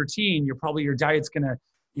strong routine, your diet's going to,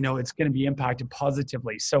 it's going to be impacted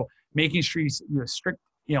positively. So making sure you're strict,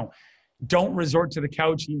 don't resort to the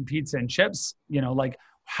couch eating pizza and chips.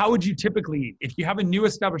 How would you typically eat? If you have a new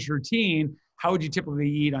established routine, how would you typically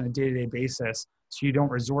eat on a day-to-day basis so you don't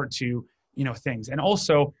resort to, things? And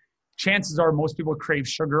also, chances are most people crave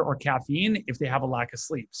sugar or caffeine if they have a lack of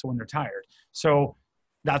sleep, so when they're tired. So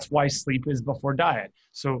that's why sleep is before diet.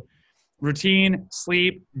 So routine,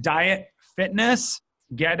 sleep, diet, fitness,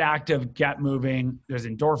 get active, get moving. There's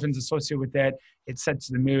endorphins associated with it. It sets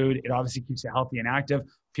the mood. It obviously keeps you healthy and active.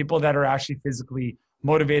 People that are actually physically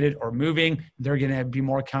motivated or moving, they're going to be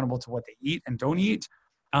more accountable to what they eat and don't eat.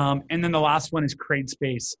 And then the last one is create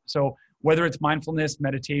space. So whether it's mindfulness,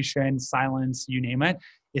 meditation, silence, you name it,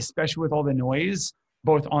 especially with all the noise,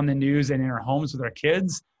 both on the news and in our homes with our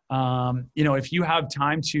kids, if you have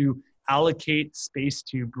time to allocate space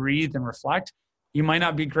to breathe and reflect, you might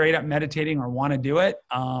not be great at meditating or want to do it.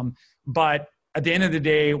 But at the end of the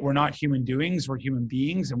day, we're not human doings, we're human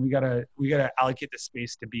beings, and we gotta allocate the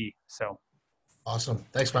space to be. So awesome.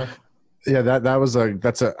 Thanks, Mike. Yeah,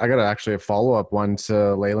 I got actually a follow-up one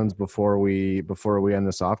to Leyland's before we end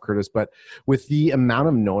this off, Curtis. But with the amount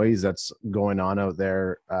of noise that's going on out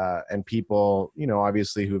there, and people,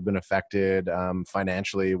 obviously who have been affected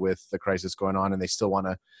financially with the crisis going on, and they still want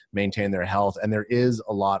to maintain their health, and there is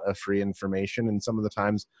a lot of free information and some of the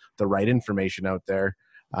times the right information out there.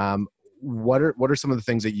 What are some of the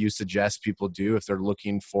things that you suggest people do if they're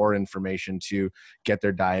looking for information to get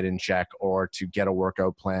their diet in check or to get a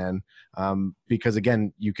workout plan? Because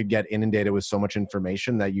again, you could get inundated with so much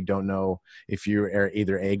information that you don't know if you're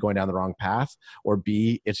either A, going down the wrong path, or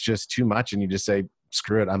B, it's just too much and you just say,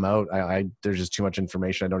 screw it, I'm out. There's just too much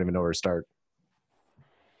information. I don't even know where to start.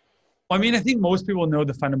 Well, I think most people know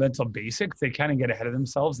the fundamental basics. They kind of get ahead of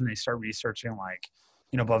themselves and they start researching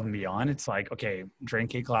above and beyond. It's like, okay,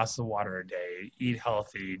 drink 8 glasses of water a day, eat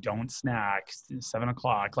healthy, don't snack, 7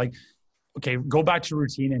 o'clock. Okay, go back to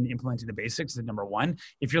routine and implementing the basics is number 1.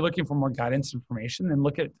 If you're looking for more guidance information, then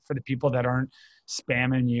look for the people that aren't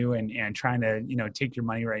spamming you and trying to, take your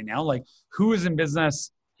money right now. Like, who was in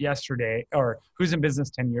business yesterday, or who's in business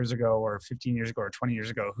 10 years ago or 15 years ago or 20 years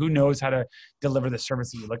ago? Who knows how to deliver the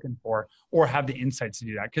service that you're looking for or have the insights to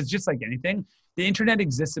do that? Because just like anything, the internet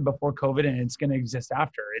existed before COVID and it's going to exist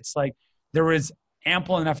after. It's like there was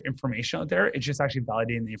ample enough information out there. It's just actually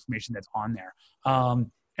validating the information that's on there.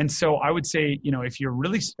 And so I would say, if you're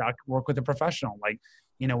really stuck, work with a professional.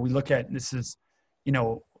 We look at, this is,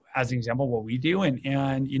 as an example, what we do.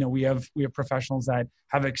 And we have professionals that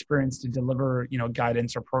have experience to deliver,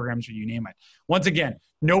 guidance or programs or you name it. Once again,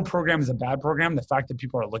 no program is a bad program. The fact that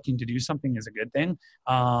people are looking to do something is a good thing.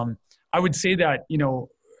 I would say that,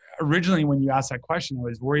 originally when you asked that question, I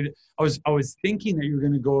was worried. I was thinking that you were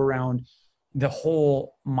going to go around the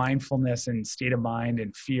whole mindfulness and state of mind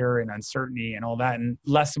and fear and uncertainty and all that, and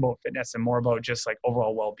less about fitness and more about just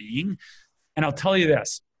overall well-being. And I'll tell you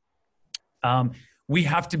this, we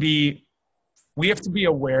have to be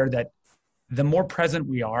aware that the more present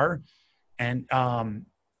we are and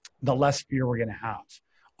the less fear we're going to have.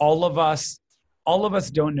 All of us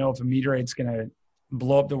don't know if a meteorite's going to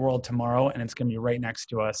blow up the world tomorrow and it's going to be right next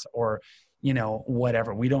to us, or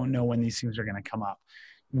whatever. We don't know when these things are going to come up.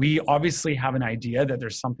 We obviously have an idea that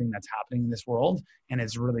there's something that's happening in this world and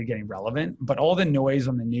it's really getting relevant, but all the noise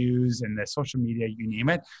on the news and the social media, you name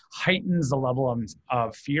it, heightens the level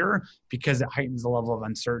of fear because it heightens the level of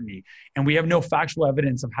uncertainty. And we have no factual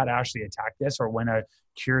evidence of how to actually attack this, or when a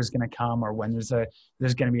cure is going to come, or when there's going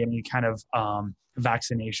to be any kind of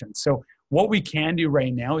vaccination. So what we can do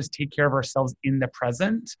right now is take care of ourselves in the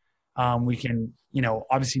present. We can,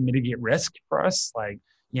 obviously mitigate risk for us. Like,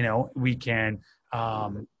 we can,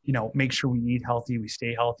 make sure we eat healthy, we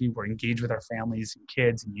stay healthy, we're engaged with our families and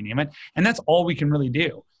kids, and you name it. And that's all we can really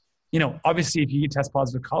do. Obviously, if you test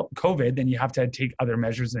positive COVID, then you have to take other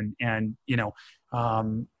measures and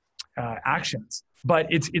actions. But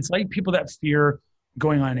it's like people that fear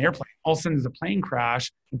going on an airplane. All of a sudden there's a plane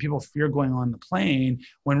crash and people fear going on the plane,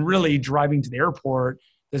 when really driving to the airport,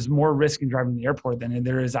 there's more risk in driving to the airport than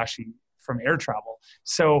there is actually from air travel.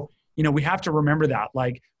 So, we have to remember that,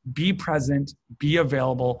 like, be present, be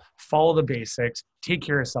available, follow the basics, take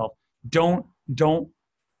care of yourself. Don't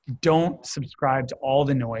subscribe to all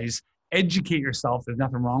the noise. Educate yourself. There's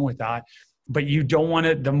nothing wrong with that. But you don't want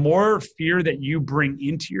to, the more fear that you bring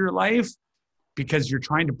into your life, because you're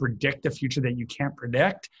trying to predict the future that you can't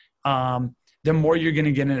predict, the more you're going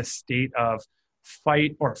to get in a state of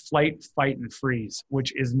fight, and freeze,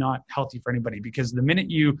 which is not healthy for anybody. Because the minute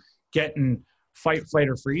you get in fight, flight,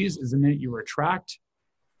 or freeze is the minute you retract,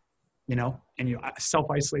 and you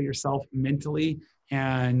self-isolate yourself mentally,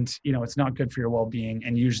 and, it's not good for your well-being,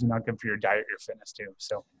 and usually not good for your diet, your fitness too.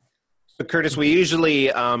 So Curtis, we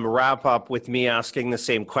usually wrap up with me asking the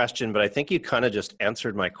same question, but I think you kind of just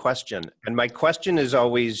answered my question. And my question is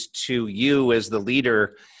always to you as the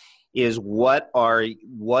leader is what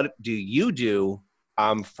do you do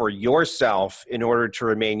for yourself in order to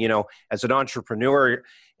remain, as an entrepreneur?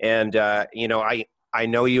 And, I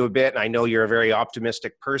know you a bit, and I know you're a very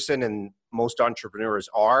optimistic person, and most entrepreneurs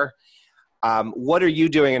are. What are you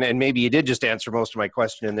doing? And maybe you did just answer most of my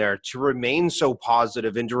question in there, to remain so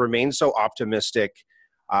positive and to remain so optimistic.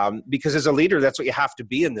 Because as a leader, that's what you have to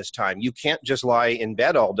be in this time. You can't just lie in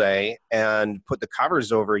bed all day and put the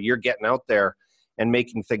covers over. You're getting out there and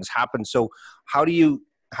making things happen. So how do you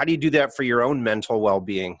do that for your own mental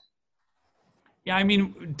well-being? Yeah,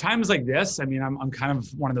 times like this, I'm kind of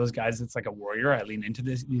one of those guys that's like a warrior. I lean into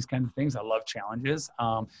these kinds of things. I love challenges.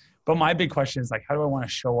 But my big question is, like, how do I want to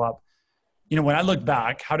show up? When I look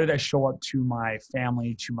back, how did I show up to my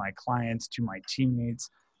family, to my clients, to my teammates,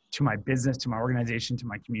 to my business, to my organization, to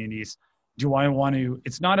my communities? Do I want to,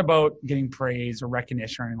 it's not about getting praise or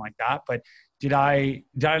recognition or anything like that, but did I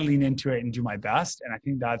lean into it and do my best? And I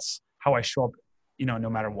think that's how I show up, no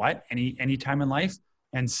matter what, any time in life.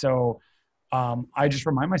 And so I just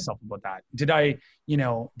remind myself about that. Did I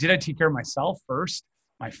take care of myself first,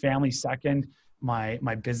 my family second,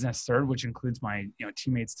 my business third, which includes my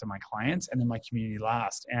teammates to my clients, and then my community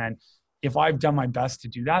last? And if I've done my best to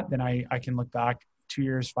do that, then I can look back 2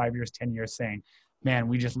 years, 5 years, 10 years saying, man,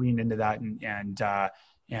 we just leaned into that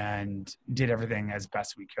and did everything as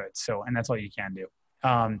best we could. So, and that's all you can do.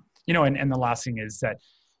 And the last thing is that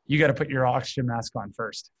you got to put your oxygen mask on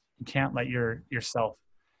first. You can't let yourself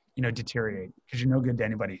deteriorate, because you're no good to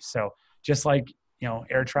anybody. So just like,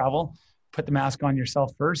 air travel, put the mask on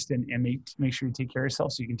yourself first and make sure you take care of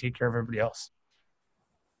yourself so you can take care of everybody else.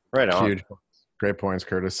 Right on. Huge. Great points,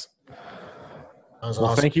 Curtis.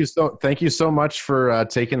 Awesome. Thank you so much for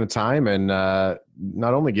taking the time and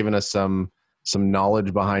not only giving us some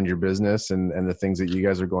knowledge behind your business and the things that you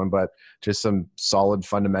guys are going, but just some solid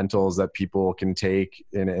fundamentals that people can take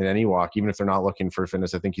in any walk, even if they're not looking for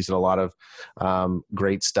fitness. I think you said a lot of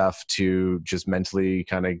great stuff to just mentally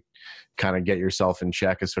kind of get yourself in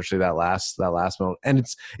check, especially that last moment. And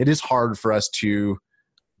it is hard for us to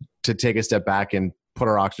take a step back and put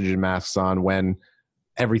our oxygen masks on when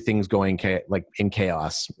everything's going like in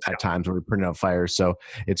chaos at times when we're putting out fires. So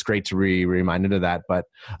it's great to be reminded of that. But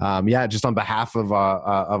just on behalf of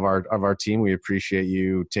our team, we appreciate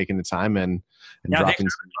you taking the time and dropping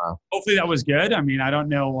some. Hopefully that was good. I don't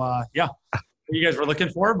know. What you guys were looking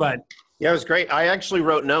for, but yeah, it was great. I actually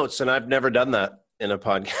wrote notes, and I've never done that in a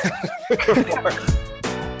podcast before.